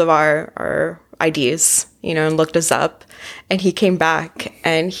for both of our IDs, and looked us up. And he came back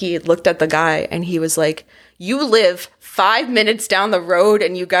and he looked at the guy and he was like, you live 5 minutes down the road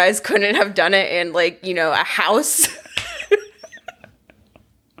and you guys couldn't have done it in like, a house.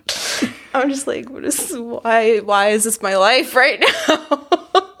 I'm just like, why is this my life right now?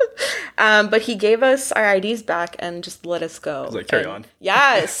 But he gave us our IDs back and just let us go. I was like, carry on.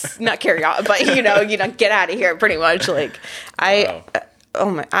 Yes, not carry on, but get out of here pretty much. Like I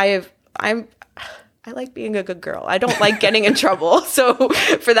like being a good girl. I don't like getting in trouble. So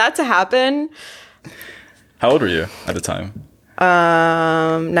for that to happen. How old were you at the time?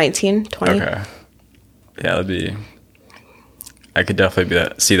 19, 20. Okay. Yeah, I could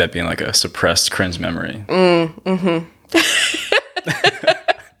definitely see that being like a suppressed cringe memory.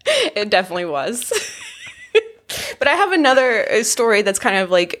 It definitely was. But I have another story that's kind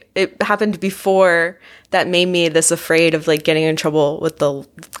of like, it happened before, that made me this afraid of like getting in trouble with the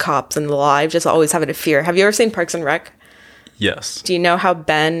cops and the law. I've just always had a fear. Have you ever seen Parks and Rec? Yes. Do you know how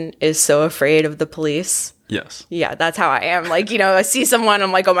Ben is so afraid of the police? Yes. Yeah, that's how I am. Like, I see someone,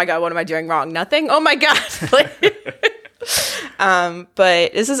 I'm like, oh my God, what am I doing wrong? Nothing? Oh my God.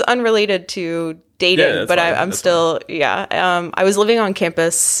 But this is unrelated to dating, but I'm still, I was living on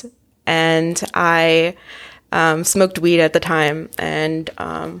campus and I smoked weed at the time, and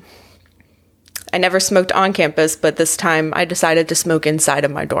I never smoked on campus, but this time I decided to smoke inside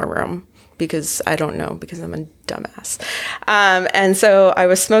of my dorm room because I don't know, because I'm a dumbass. And so I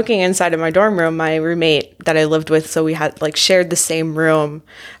was smoking inside of my dorm room. My roommate that I lived with, so we had like shared the same room.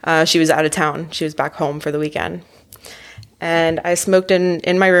 She was out of town. She was back home for the weekend. And I smoked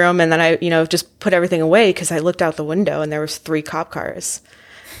in my room, and then I, just put everything away because I looked out the window and there was 3 cop cars.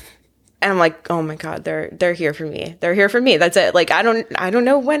 And I'm like, oh my God, they're here for me. They're here for me. That's it. Like, I don't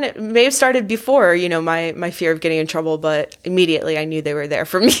know when. It may have started before, my fear of getting in trouble, but immediately I knew they were there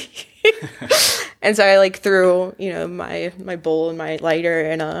for me. And so I like threw, my bowl and my lighter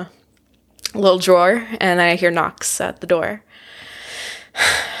in a little drawer, and I hear knocks at the door.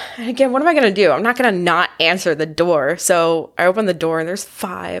 And again, what am I going to do? I'm not going to not answer the door. So I open the door and there's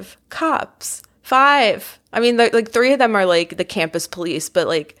 5 cops. 5. I mean, like 3 of them are like the campus police, but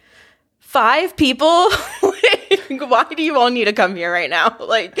like 5 people? Like, why do you all need to come here right now?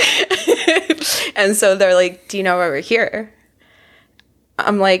 Like, and so they're like, do you know why we're here?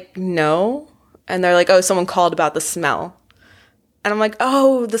 I'm like, no. And they're like, oh, someone called about the smell. And I'm like,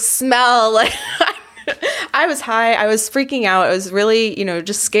 oh, the smell. Like, I was high. I was freaking out. I was really,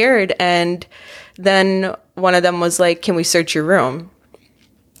 just scared. And then one of them was like, can we search your room?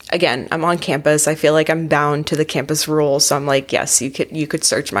 Again, I'm on campus. I feel like I'm bound to the campus rules. So I'm like, yes, you could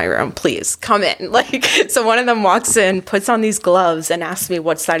search my room. Please come in. Like, so one of them walks in, puts on these gloves, and asks me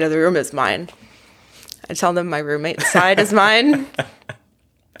what side of the room is mine. I tell them my roommate's side is mine.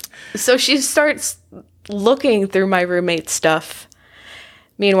 So she starts looking through my roommate's stuff.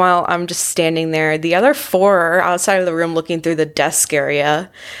 Meanwhile, I'm just standing there. The other 4 are outside of the room looking through the desk area.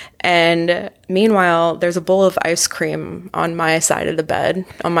 And meanwhile, there's a bowl of ice cream on my side of the bed,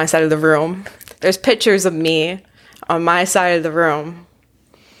 on my side of the room. There's pictures of me on my side of the room.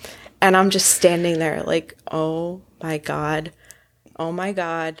 And I'm just standing there like, oh my God, oh my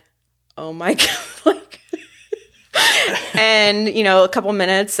God, oh my God. Like, and, a couple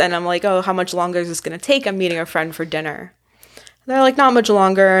minutes and I'm like, oh, how much longer is this going to take? I'm meeting a friend for dinner. They're like, not much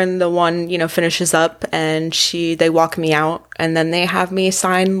longer. And the one, finishes up and they walk me out and then they have me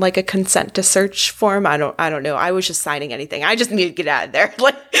sign like a consent to search form. I don't know. I was just signing anything. I just needed to get out of there.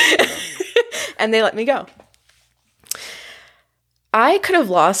 Like, and they let me go. I could have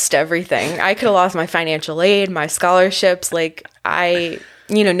lost everything. I could have lost my financial aid, my scholarships. Like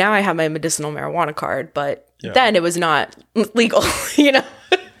now I have my medicinal marijuana card, but then it was not legal,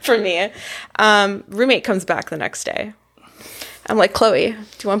 for me. Roommate comes back the next day. I'm like, Chloe, do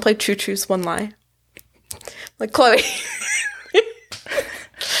you want to play True Truths, One Lie? I'm like, Chloe.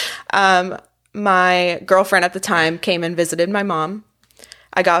 My girlfriend at the time came and visited my mom.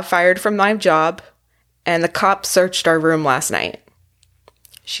 I got fired from my job, and the cops searched our room last night.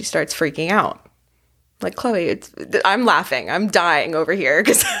 She starts freaking out. I'm like, Chloe, I'm laughing. I'm dying over here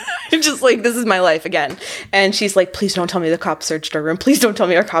because I'm just like, this is my life again. And she's like, please don't tell me the cops searched our room. Please don't tell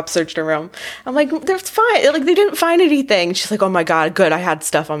me our cops searched our room. I'm like, that's fine. Like, they didn't find anything. She's like, oh my God, good. I had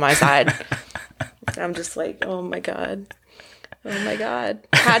stuff on my side. I'm just like, oh my God. Oh my God.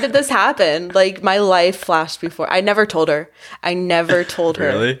 How did this happen? Like, my life flashed before. I never told her.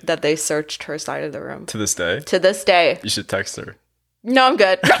 Really? That they searched her side of the room. To this day? To this day. You should text her. No, I'm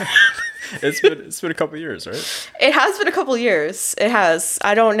good. It's been a couple years, right? It has been a couple years. It has.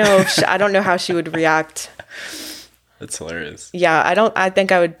 I don't know. I don't know how she would react. That's hilarious. Yeah, I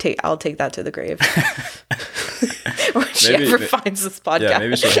think I'll take that to the grave. When she ever finds this podcast. Yeah,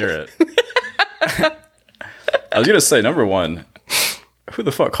 maybe she'll hear it. I was gonna say, number 1, who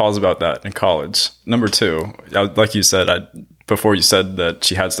the fuck calls about that in college? Number 2, like you said, before you said that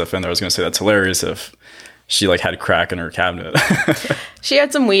she had stuff in there, I was gonna say that's hilarious if she like had crack in her cabinet. She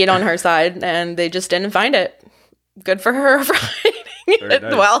had some weed on her side and they just didn't find it. Good for her for hiding it.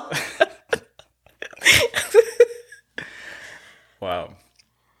 Nice. Well. Wow.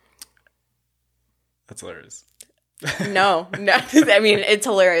 That's hilarious. No. I mean, it's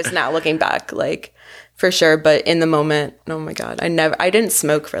hilarious now looking back, like, for sure. But in the moment, oh my God, I didn't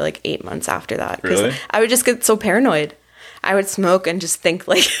smoke for like 8 months after that. Really? I would just get so paranoid. I would smoke and just think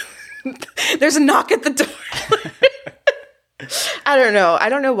like, there's a knock at the door. I don't know. I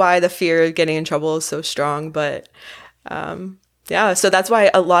don't know why the fear of getting in trouble is so strong, but yeah. So that's why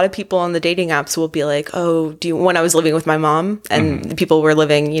a lot of people on the dating apps will be like, oh, when I was living with my mom and people were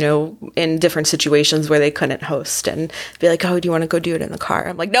living, in different situations where they couldn't host and be like, oh, do you want to go do it in the car?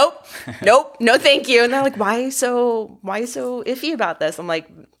 I'm like, nope, no, thank you. And they're like, why so iffy about this? I'm like,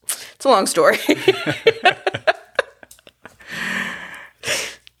 it's a long story.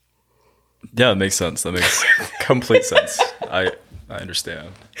 Yeah, it makes sense. That makes complete sense. I I understand.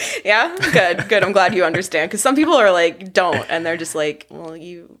 Yeah, good. I'm glad you understand, because some people are like, don't, and they're just like, well,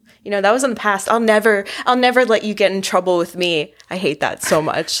 you know, that was in the past. I'll never let you get in trouble with me. I hate that so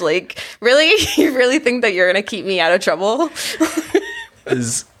much. Like, really, you really think that you're gonna keep me out of trouble? I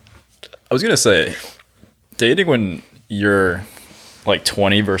was gonna say, dating when you're like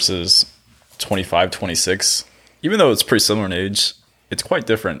 20 versus 25, 26, even though it's pretty similar in age, it's quite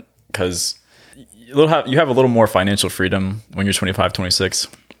different because you have a little more financial freedom when you're 25, 26.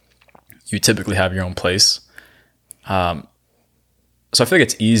 You typically have your own place. So I feel like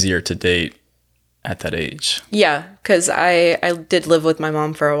it's easier to date at that age. Yeah, because I did live with my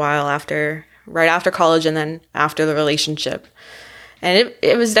mom for a while right after college, and then after the relationship. And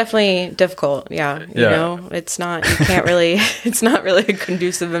it was definitely difficult. Yeah. You know, it's not really a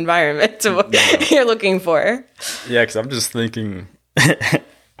conducive environment to what you're looking for. Yeah, because I'm just thinking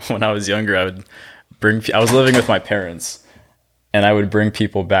when I was younger, I was living with my parents, and I would bring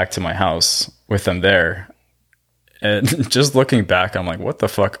people back to my house with them there. And just looking back, I'm like, what the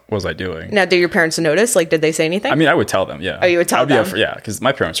fuck was I doing? Now, did your parents notice? Like, did they say anything? I mean, I would tell them, yeah. Oh, you would tell them? Yeah, because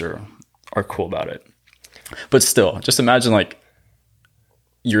my parents are cool about it. But still, just imagine, like,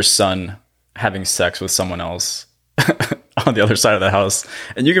 your son having sex with someone else on the other side of the house,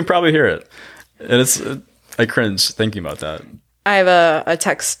 and you can probably hear it. And I cringe thinking about that. I have a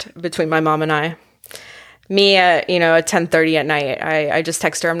text between my mom and I. Me at 10:30 at night, I just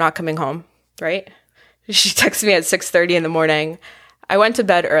text her, I'm not coming home, right? She texts me at 6:30 in the morning. I went to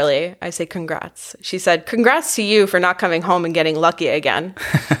bed early. I say, congrats. She said, congrats to you for not coming home and getting lucky again.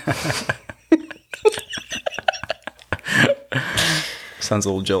 Sounds a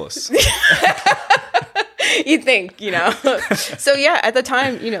little jealous. You think, So yeah, at the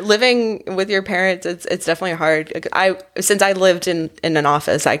time, living with your parents, it's definitely hard. Since I lived in an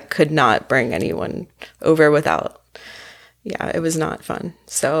office, I could not bring anyone over without. Yeah, it was not fun.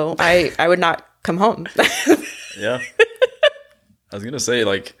 So I would not come home. Yeah. I was gonna say,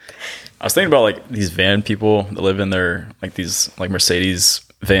 like, I was thinking about like these van people that live in their like these like Mercedes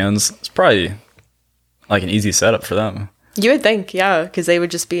vans. It's probably like an easy setup for them. You would think, yeah, because they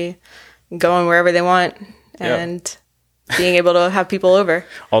would just be going wherever they want and being able to have people over.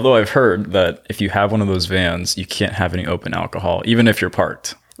 Although I've heard that if you have one of those vans, you can't have any open alcohol, even if you're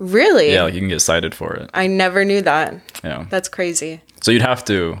parked. Really? Yeah, like you can get cited for it. I never knew that. Yeah. That's crazy. So you'd have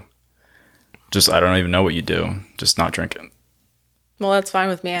to I don't even know what you do, just not drink it. Well, that's fine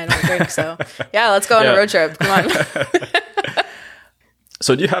with me. I don't drink, so yeah, let's go on a road trip. Come on.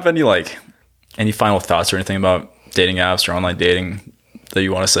 So do you have any final thoughts or anything about dating apps or online dating that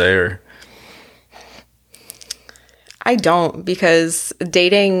you want to say? Or I don't, because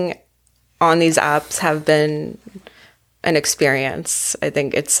dating on these apps have been an experience, I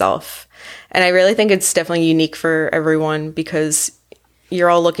think, itself. And I really think it's definitely unique for everyone because you're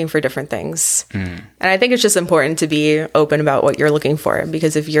all looking for different things. And I think it's just important to be open about what you're looking for,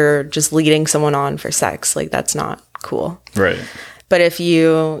 because if you're just leading someone on for sex, like, that's not cool. Right. But if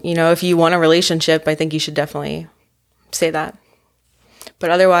you want a relationship, I think you should definitely say that. But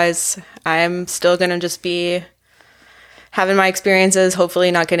otherwise, I'm still going to just be having my experiences, hopefully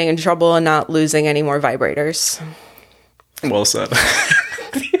not getting in trouble and not losing any more vibrators. Well said.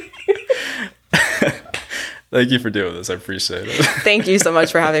 Thank you for doing this. I appreciate it. Thank you so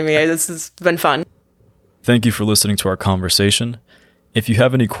much for having me. This has been fun. Thank you for listening to our conversation. If you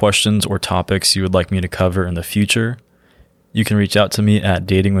have any questions or topics you would like me to cover in the future, you can reach out to me at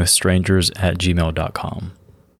datingwithstrangers@gmail.com.